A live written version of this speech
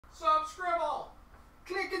Subscribe!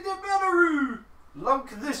 Click the bell,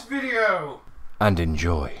 like this video, and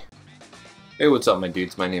enjoy. Hey, what's up my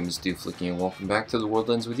dudes? My name is Flicky and welcome back to The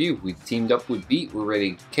World Ends With You. We teamed up with Beat. We're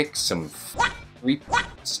ready to kick some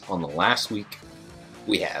reports on the last week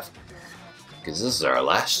we have. Because this is our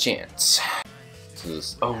last chance.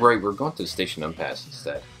 Oh right, we're going to the station impasse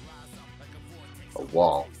instead. A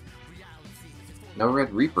wall. No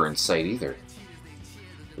Red Reaper in sight either.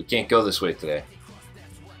 We can't go this way today.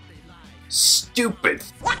 Stupid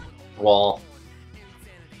wall.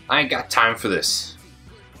 I ain't got time for this.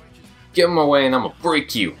 Get in my way and I'm gonna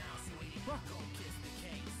break you.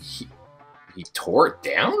 He tore it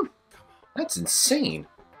down? That's insane.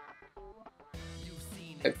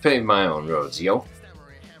 I paved my own roads, yo.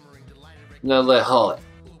 Now let haul it.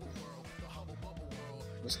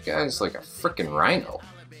 This guy's like a freaking rhino.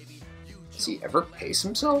 Does he ever pace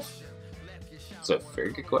himself? That's a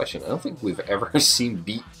very good question. I don't think we've ever seen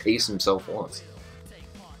Beat pace himself once.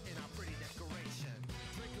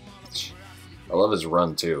 I love his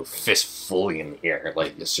run too. Fist fully in the air,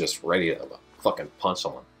 like it's just ready to fucking punch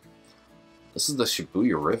someone. This is the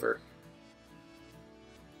Shibuya River.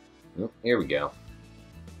 Oh, here we go.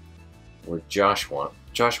 Where Joshua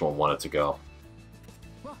wanted to go.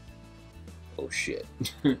 Oh shit.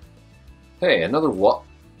 Hey, another wall.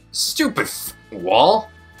 Stupid wall!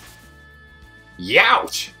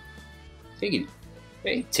 Youch! Take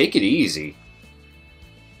it easy.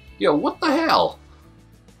 Yo, what the hell?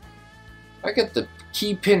 I got the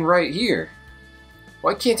key pin right here.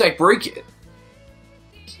 Why can't I break it?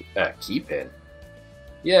 Key pin?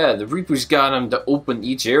 Yeah, the Reapers got him to open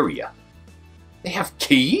each area. They have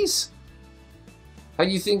keys? How do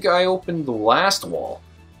you think I opened the last wall?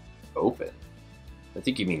 Open? I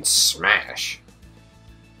think you mean smash.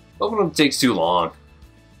 Open them takes too long.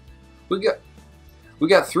 We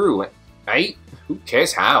got through, right? Who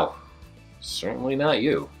cares how? Certainly not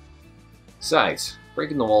you. Besides,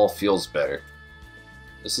 breaking the wall feels better.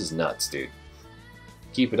 This is nuts, dude.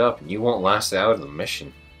 Keep it up and you won't last out of the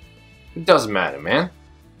mission. It doesn't matter, man.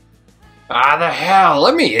 Ah, the hell!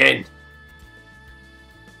 Let me in!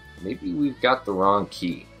 Maybe we've got the wrong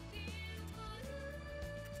key.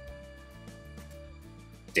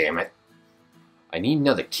 Damn it. I need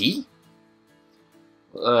another key?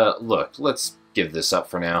 Look, let's give this up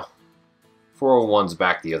for now. 401's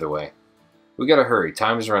back the other way. We gotta hurry,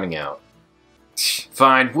 time is running out.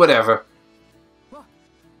 Fine, whatever.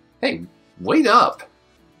 Hey, wait up!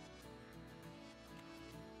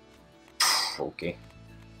 Okay.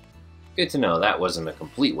 Good to know that wasn't a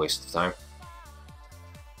complete waste of time.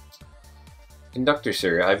 Conductor,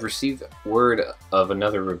 sir, I've received word of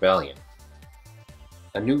another rebellion.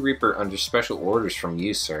 A new Reaper under special orders from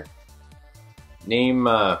you, sir. Name,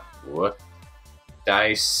 what?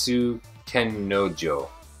 Daisu Kennojo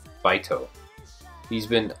Baito. He's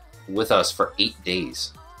been with us for 8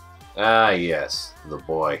 days. Ah, yes, the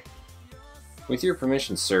boy. With your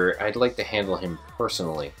permission, sir, I'd like to handle him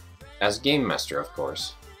personally. As Game Master, of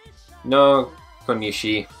course. No,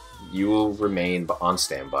 Konishi, you will remain on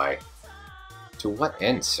standby. To what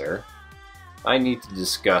end, sir? I need to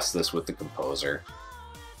discuss this with the composer.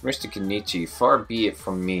 Mr. Kenichi, far be it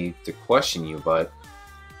from me to question you, but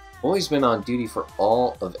Boy's been on duty for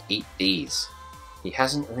all of 8 days. He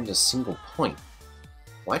hasn't earned a single point.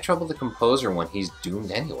 Why trouble the composer when he's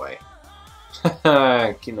doomed anyway?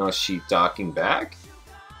 Haha, Kenoshi talking back?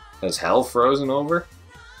 Has hell frozen over?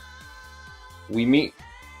 We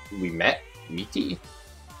met? Meaty?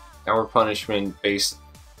 Our punishment based...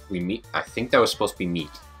 I think that was supposed to be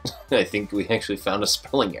meat. I think we actually found a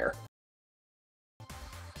spelling error.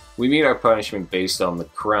 We meet our punishment based on the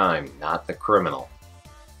crime, not the criminal.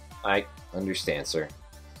 I understand, sir.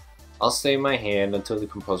 I'll stay my hand until the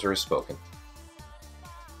composer has spoken.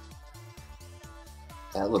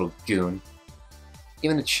 That little goon.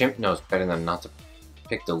 Even a chimp knows better than not to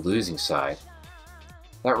pick the losing side.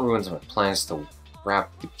 That ruins my plans to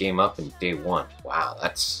wrap the game up in day 1. Wow,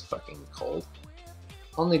 that's fucking cold.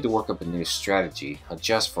 I'll need to work up a new strategy,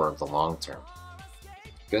 adjust for the long term.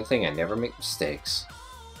 Good thing I never make mistakes.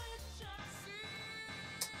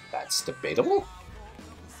 That's debatable.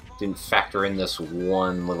 Didn't factor in this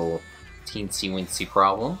one little teensy-weensy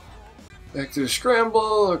problem. Back to the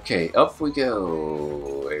scramble. Okay, up we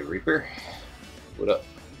go. Hey, Reaper. What up?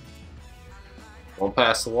 Won't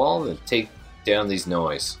pass the wall, then take down these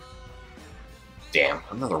noise. Damn,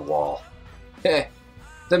 another wall. Heh,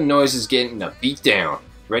 them noises getting a beat down.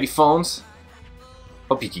 Ready, phones?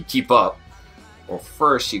 Hope you can keep up. Well,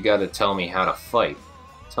 first you gotta tell me how to fight.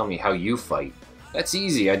 Tell me how you fight. That's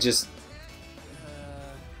easy, I just...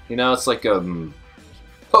 You know, it's like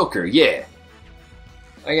poker, yeah.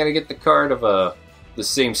 I gotta get the card of the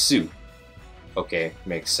same suit. Okay,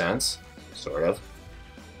 makes sense. Sort of.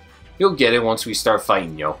 You'll get it once we start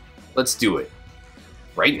fighting, yo. Let's do it.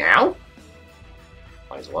 Right now?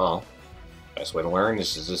 Might as well. Best way to learn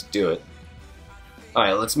is to just do it.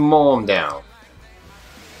 Alright, let's mow him down.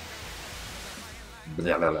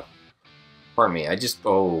 Blah, blah, blah. Pardon me, I just...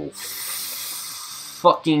 Oh.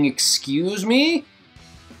 Fucking excuse me?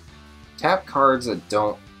 Tap cards that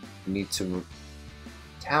don't need to...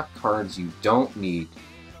 Tap cards you don't need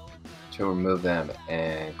to remove them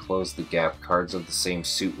and close the gap. Cards of the same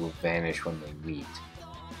suit will vanish when they meet.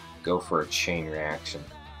 Go for a chain reaction.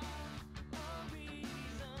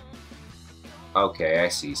 Okay, I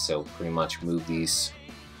see. So pretty much move these.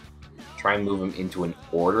 Try and move them into an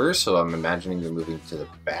order. So I'm imagining they're moving to the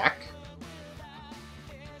back.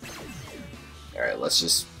 Alright, let's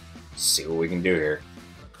just see what we can do here.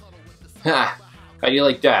 Ha! How do you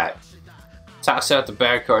like that? Toss out the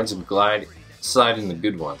bad cards and slide in the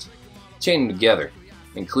good ones. Chain them together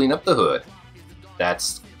and clean up the hood.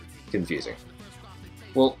 That's confusing.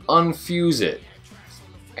 Well, unfuse it.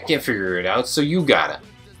 I can't figure it out, so you gotta.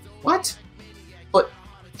 What? But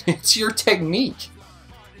it's your technique.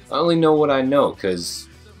 I only know what I know, cause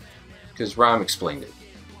Ram explained it.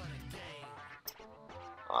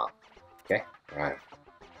 Okay, alright.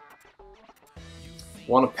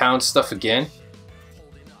 Want to pound stuff again?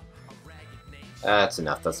 That's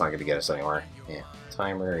enough. That's not going to get us anywhere. Yeah,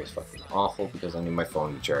 timer is fucking awful because I need my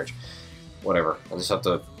phone to charge. Whatever. I'll just have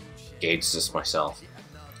to gauge this myself.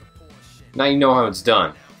 Now you know how it's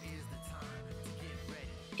done.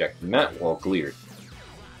 Check the mat, wall cleared.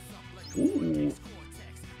 Ooh.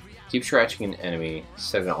 Keep scratching an enemy,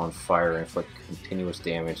 set it on fire, and inflict continuous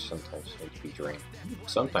damage, sometimes HP drain.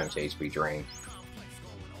 Sometimes HP drain.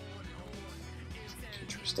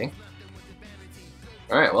 Interesting.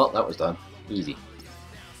 Alright, well, that was done. Easy.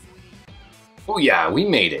 Oh yeah, we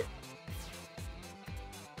made it!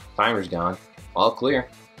 Timer's gone. All clear.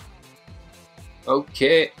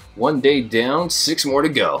 Okay, 1 day down, 6 more to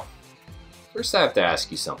go. First I have to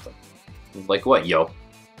ask you something. Like what, yo?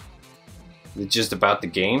 Is it just about the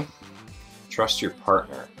game? Trust your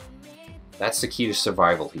partner. That's the key to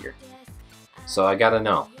survival here. So I gotta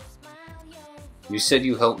know. You said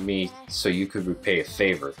you helped me so you could repay a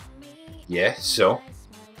favor. Yeah, so?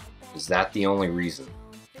 Is that the only reason?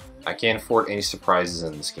 I can't afford any surprises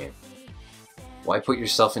in this game. Why put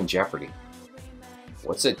yourself in jeopardy?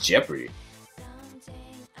 What's at jeopardy?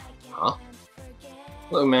 Huh?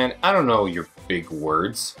 Look man, I don't know your big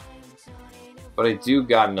words. But I do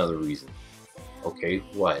got another reason. Okay,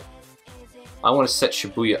 what? I want to set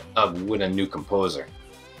Shibuya up with a new composer.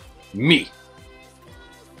 Me!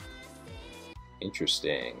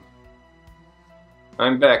 Interesting.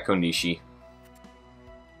 I'm back, Konishi.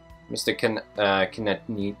 Mr.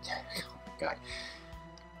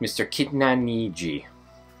 Mr. Kitnaniji.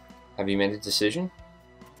 Have you made a decision?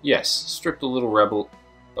 Yes, strip the little rebel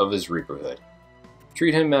of his Reaperhood.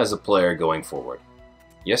 Treat him as a player going forward.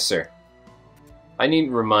 Yes, sir. I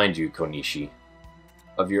needn't remind you, Konishi,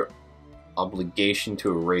 of your obligation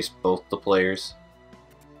to erase both the players.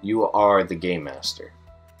 You are the game master.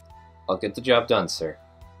 I'll get the job done, sir.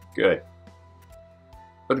 Good.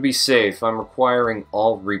 But to be safe, I'm requiring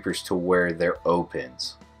all Reapers to wear their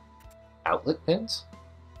O-pins. Outlet pins?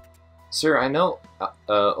 Sir, I know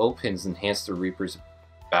O-pins enhance the Reaper's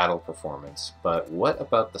battle performance, but what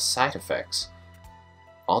about the side effects?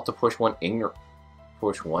 All to punish one ignorant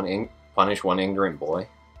boy?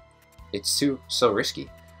 It's so risky.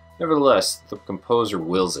 Nevertheless, the composer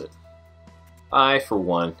wills it. I, for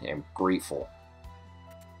one, am grateful.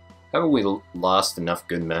 Haven't we lost enough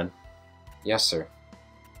good men? Yes, sir.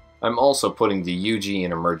 I'm also putting the UG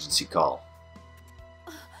in emergency call.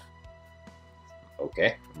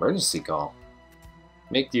 Okay, emergency call.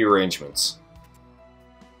 Make the arrangements.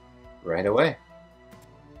 Right away.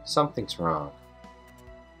 Something's wrong.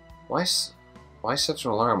 Why such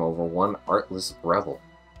an alarm over one artless rebel?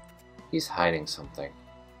 He's hiding something.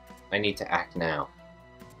 I need to act now.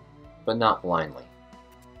 But not blindly.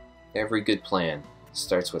 Every good plan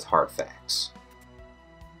starts with hard facts.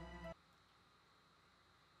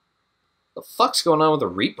 The fuck's going on with the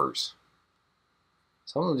Reapers?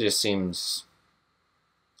 Something just seems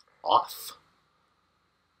off.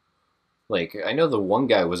 Like, I know the one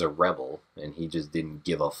guy was a rebel, and he just didn't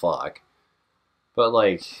give a fuck. But,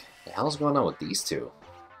 like, the hell's going on with these two?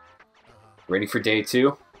 Ready for day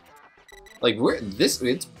 2? Like,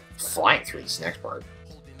 it's flying through this next part.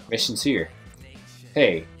 Mission's here.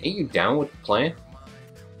 Hey, ain't you down with the plan?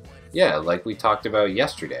 Yeah, like we talked about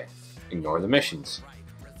yesterday. Ignore the missions.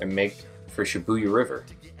 And make for Shibuya River.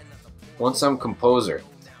 Once I'm composer,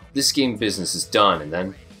 This game business is done, and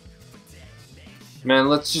then... Man,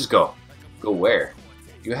 let's just go. Go where?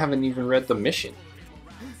 You haven't even read the mission.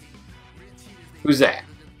 Who's that?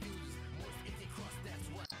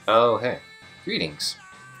 Oh, hey. Greetings.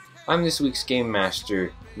 I'm this week's Game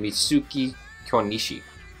Master, Mitsuki Konishi.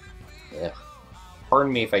 Ugh.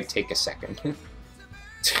 Pardon me if I take a second.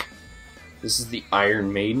 This is the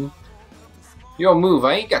Iron Maiden. Yo, move,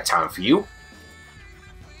 I ain't got time for you.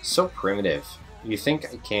 So primitive. You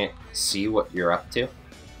think I can't see what you're up to?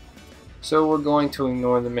 So we're going to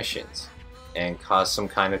ignore the missions and cause some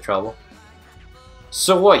kind of trouble?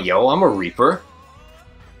 So what, yo? I'm a Reaper.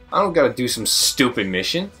 I don't gotta do some stupid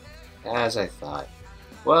mission. As I thought.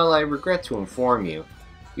 Well, I regret to inform you,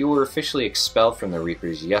 you were officially expelled from the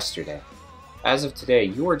Reapers yesterday. As of today,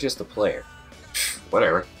 you are just a player. Pfft,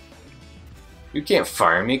 whatever. You can't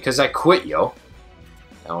fire me because I quit, yo.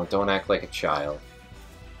 Now, don't act like a child.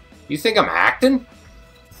 You think I'm acting?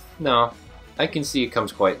 No, I can see it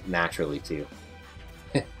comes quite naturally to you.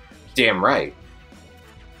 Damn right.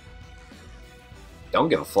 Don't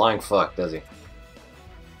give a flying fuck, does he?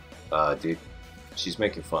 Dude, she's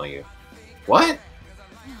making fun of you. What?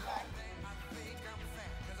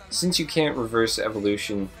 Since you can't reverse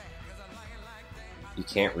evolution... You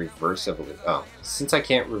can't reverse evolution... Oh. Since I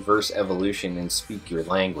can't reverse evolution and speak your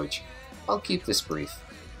language, I'll keep this brief.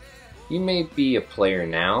 You may be a player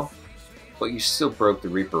now, but you still broke the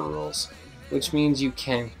Reaper rules, which means you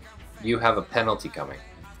have a penalty coming.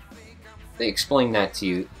 They explained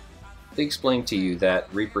to you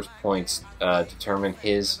that Reaper's points determine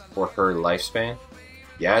his or her lifespan.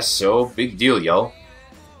 Yeah, so big deal, yo.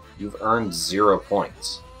 You've earned 0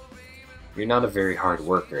 points. You're not a very hard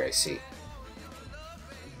worker, I see.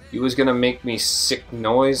 You was gonna make me sick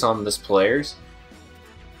noise on this players?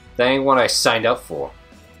 That ain't what I signed up for.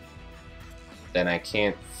 Then I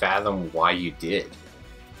can't fathom why you did.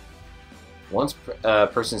 Once a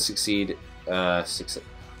person's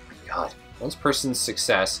Once person's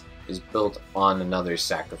success is built on another's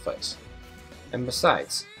sacrifice. And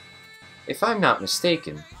besides, if I'm not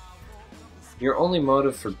mistaken, your only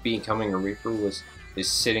motive for becoming a Reaper is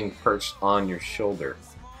sitting perched on your shoulder.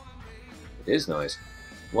 It is noise.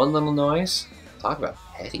 One little noise? Talk about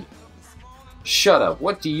petty. Shut up,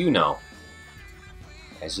 what do you know?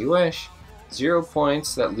 As you wish. 0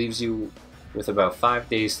 points, that leaves you with about 5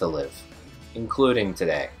 days to live. Including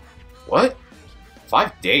today. What?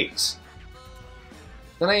 5 days?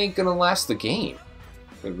 Then I ain't gonna last the game.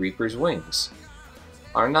 The Reaper's wings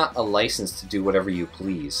are not a license to do whatever you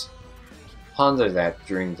please. Ponder that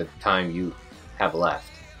during the time you have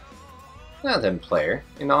left. Now then, player,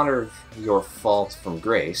 in honor of your fault from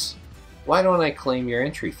grace, why don't I claim your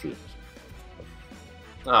entry fee?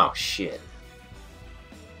 Oh, shit.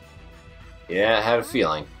 Yeah, I had a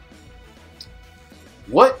feeling.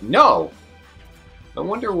 What? No! I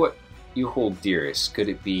wonder what you hold dearest. Could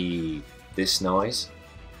it be this noise?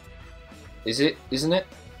 Is it? Isn't it?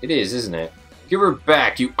 It is, isn't it? Give her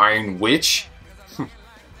back, you iron witch!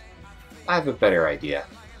 I have a better idea.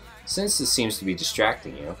 Since this seems to be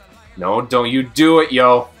distracting you... No, don't you do it,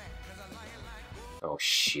 yo! Oh,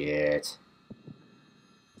 shit.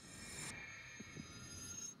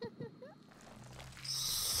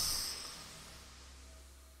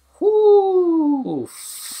 Whoo!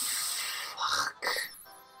 Fuck.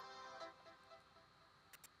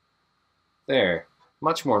 There.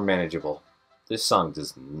 Much more manageable. This song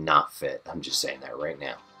does not fit. I'm just saying that right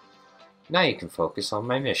now. Now you can focus on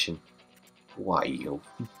my mission. Why, you?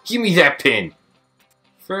 Give me that pin!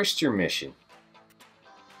 First, your mission.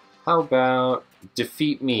 How about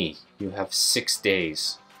defeat me? You have 6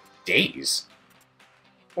 days. Days?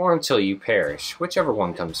 Or until you perish, whichever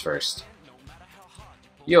one comes first.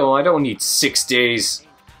 Yo, I don't need 6 days.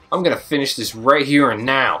 I'm gonna finish this right here and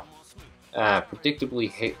now.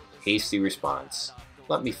 Predictably hasty response.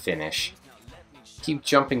 Let me finish. Keep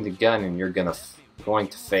jumping the gun and you're going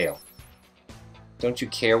to fail. Don't you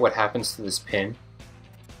care what happens to this pin?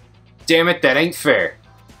 Damn it, that ain't fair.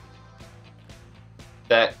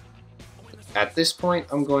 At this point,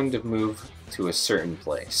 I'm going to move to a certain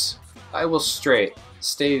place. I will stay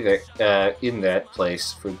there, in that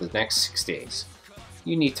place for the next 6 days.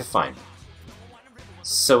 You need to find me.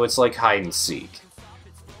 So it's like hide and seek.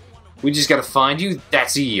 We just gotta find you?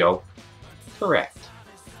 That's yo. Correct.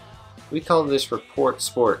 We call this Reaper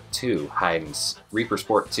Sport 2 hide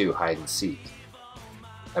and seek.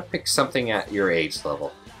 I picked something at your age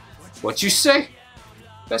level. What you say?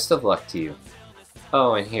 Best of luck to you.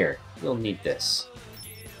 Oh, and here, you'll need this.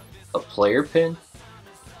 A player pin?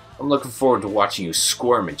 I'm looking forward to watching you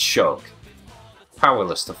squirm and choke.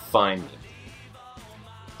 Powerless to find me.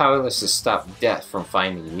 powerless to stop death from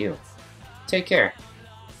finding you. Take care.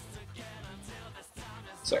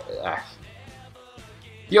 Sorry.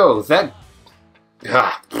 Yo, that...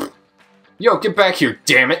 Yo, get back here,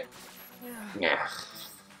 damn it! Yeah.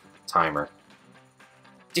 Timer.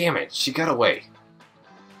 Damn it, she got away.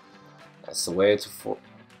 That's the way to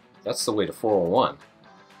 401.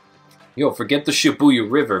 Yo, forget the Shibuya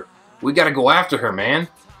River. We gotta go after her, man.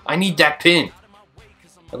 I need that pin.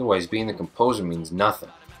 Otherwise, being the composer means nothing.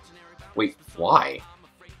 Wait, why?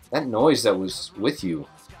 That noise that was with you.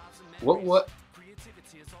 What?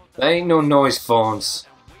 That ain't no noise, phones.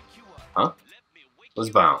 Huh? Let's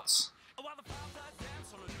bounce.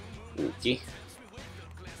 Okay.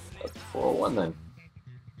 That's 401 then.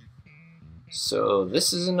 So,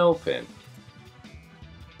 this is an O-pin.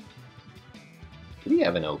 Do we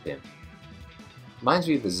have an O-pin? Reminds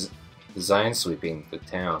me of the design sweeping the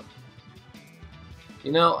town.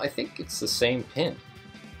 You know, I think it's the same pin.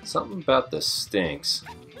 Something about this stinks.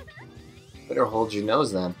 Better hold your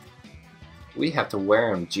nose then. We have to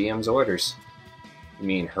wear him GM's orders. You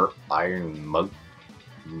mean her iron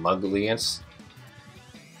mugliance?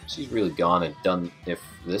 She's really gone and done if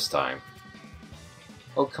this time.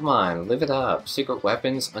 Oh, come on, live it up. Secret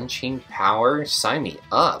weapons, unchained power, sign me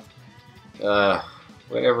up.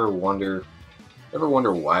 Ever wonder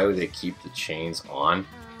why they keep the chains on?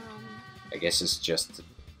 I guess it's just,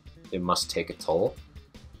 it must take a toll.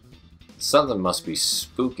 Something must be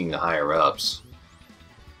spooking the higher-ups.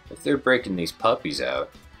 If they're breaking these puppies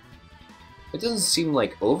out, it doesn't seem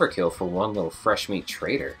like overkill for one little fresh meat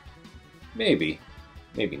trader. Maybe.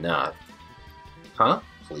 Maybe not. Huh?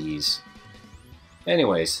 Please.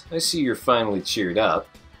 Anyways, I see you're finally cheered up.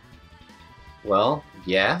 Well,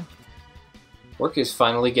 yeah. Work is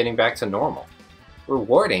finally getting back to normal.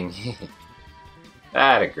 Rewarding.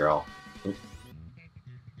 Atta girl.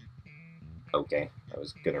 Okay, I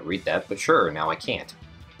was gonna read that, but sure, now I can't.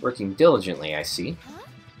 Working diligently, I see.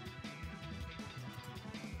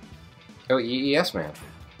 Oh, yes, ma'am.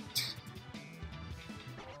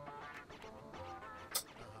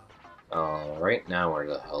 Alright, now where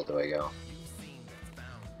the hell do I go?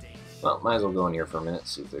 Well, might as well go in here for a minute,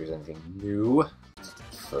 see if there's anything new.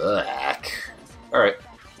 Fuck. Alright.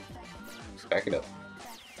 Back it up.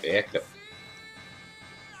 Back it up.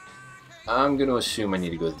 I'm gonna assume I need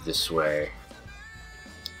to go this way.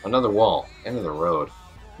 Another wall. End of the road.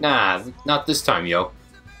 Nah, not this time, yo.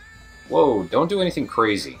 Whoa, don't do anything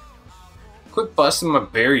crazy. Quit busting my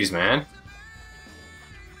berries, man.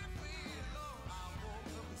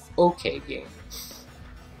 Okay, game.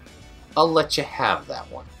 I'll let you have that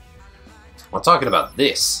one. I'm talking about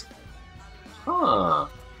this. Huh.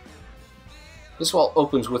 This wall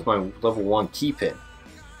opens with my level 1 key pin.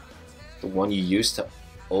 The one you used to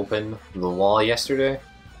open the wall yesterday?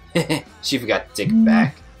 She forgot to take it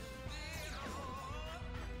back.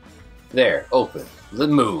 There, open.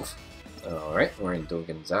 Let's move. Alright, we're in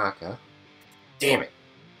Dogenzaka. Damn it.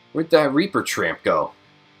 Where'd that Reaper tramp go?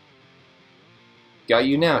 Got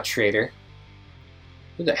you now, traitor.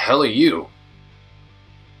 Who the hell are you?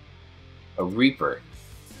 A Reaper.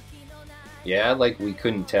 Yeah, like we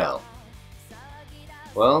couldn't tell.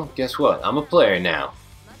 Well, guess what? I'm a player now.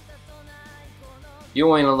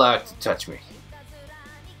 You ain't allowed to touch me.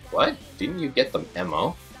 What? Didn't you get the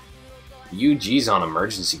memo? UG's on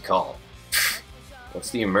emergency call. What's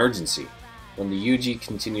the emergency? When the UG's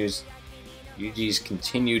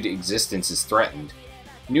continued existence is threatened,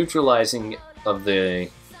 neutralizing of the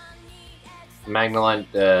malignant,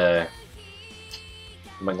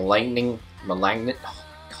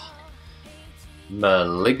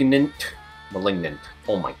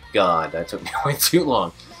 oh my god, that took me way too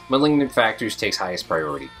long. Malignant factors takes highest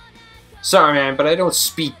priority. Sorry, man, but I don't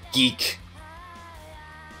speak geek.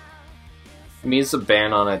 It means the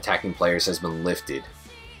ban on attacking players has been lifted.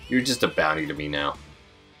 You're just a bounty to me now.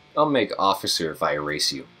 I'll make officer if I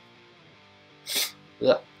erase you.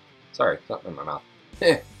 Ugh. Sorry, something in my mouth.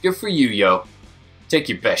 Good for you, yo. Take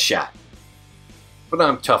your best shot. But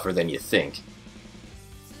I'm tougher than you think.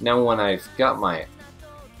 Now when I've gotten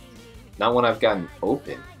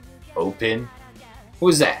open?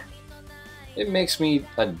 Who's that? It makes me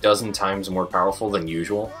a dozen times more powerful than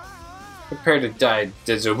usual. Prepare to die,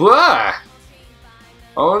 Blah!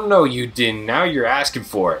 Oh no, you didn't. Now you're asking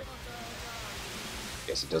for it.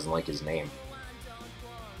 Guess he doesn't like his name.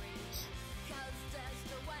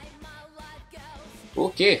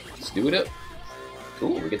 Okay, let's do it up.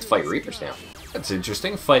 Cool, we get to fight Reapers now. That's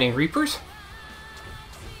interesting, fighting Reapers.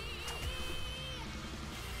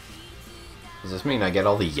 Does this mean I get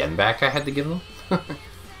all the yen back I had to give them?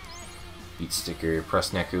 Beat sticker,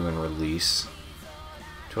 press Neku and release.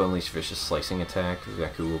 To unleash vicious slicing attack,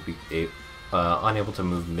 Yaku will be unable to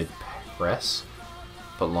move mid-press,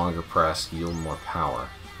 but longer press yield more power.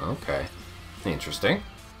 Okay. Interesting.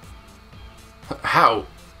 How?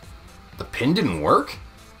 The pin didn't work?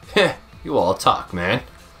 Heh, you all talk, man.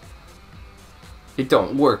 It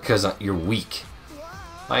don't work because you're weak.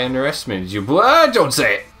 I underestimated you, but don't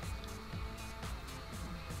say it!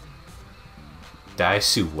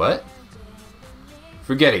 Daisu what?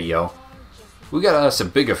 Forget it, yo. We got us a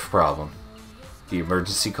bigger problem. The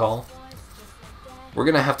emergency call? We're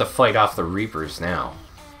gonna have to fight off the Reapers now.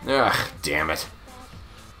 Ugh, damn it.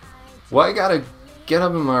 Why gotta get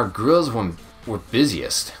up in our grills when we're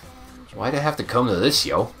busiest? Why'd I have to come to this,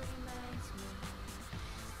 yo?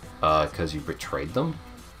 'Cause you betrayed them?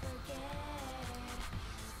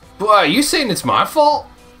 Boy, you saying it's my fault?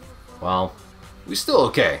 Well, we still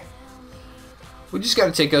okay. We just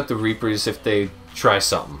gotta take out the Reapers if they try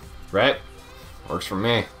something, right? Works for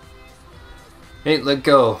me. Hey, let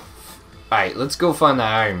go. Alright, let's go find the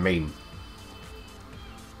Iron Maiden.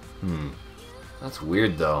 That's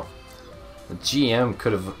weird though. The GM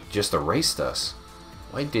could have just erased us.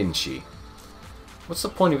 Why didn't she? What's the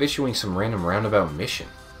point of issuing some random roundabout mission?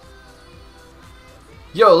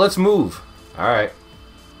 Yo, let's move! Alright.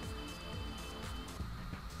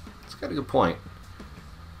 It's got a good point.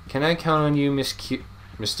 Can I count on you, Mr.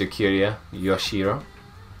 Kirya Yoshiro?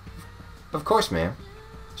 Of course, ma'am.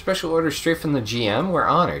 Special order straight from the GM? We're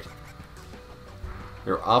honored.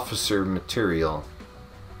 Your officer material,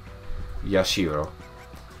 Yashiro.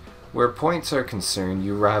 Where points are concerned,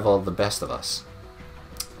 you rival the best of us.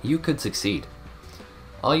 You could succeed.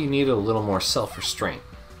 All you need is a little more self-restraint.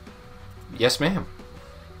 Yes, ma'am.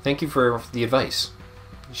 Thank you for the advice.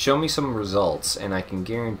 Show me some results, and I can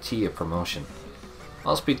guarantee a promotion.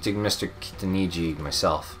 I'll speak to Mr. Kitaniji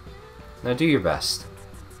myself. Now do your best.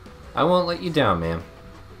 I won't let you down, ma'am.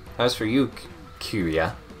 As for you,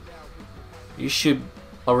 Kirya, you should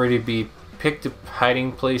already be picked a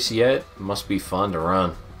hiding place yet. Must be fun to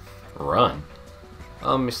run. Run?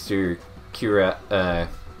 Oh, Mr. Kirya,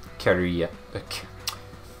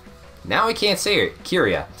 now I can't say it.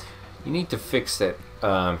 Kirya, you need to fix that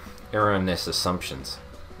erroneous assumptions.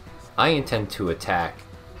 I intend to attack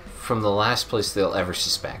from the last place they'll ever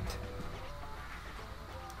suspect.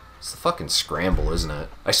 It's the fucking scramble, isn't it?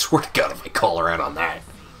 I swear to God if I call her out on that.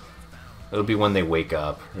 It'll be when they wake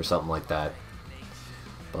up or something like that.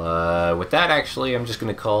 But with that, actually, I'm just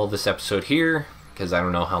going to call this episode here because I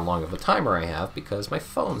don't know how long of a timer I have because my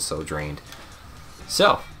phone's so drained.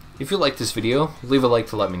 So, if you like this video, leave a like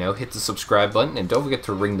to let me know, hit the subscribe button, and don't forget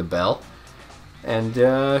to ring the bell. And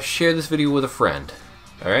share this video with a friend.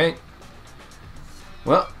 Alright?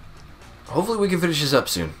 Well, hopefully we can finish this up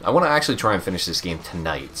soon. I want to actually try and finish this game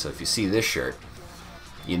tonight, so if you see this shirt,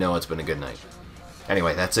 you know it's been a good night.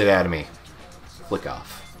 Anyway, that's it out of me. Flick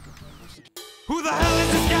off. Who the hell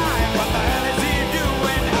is this guy?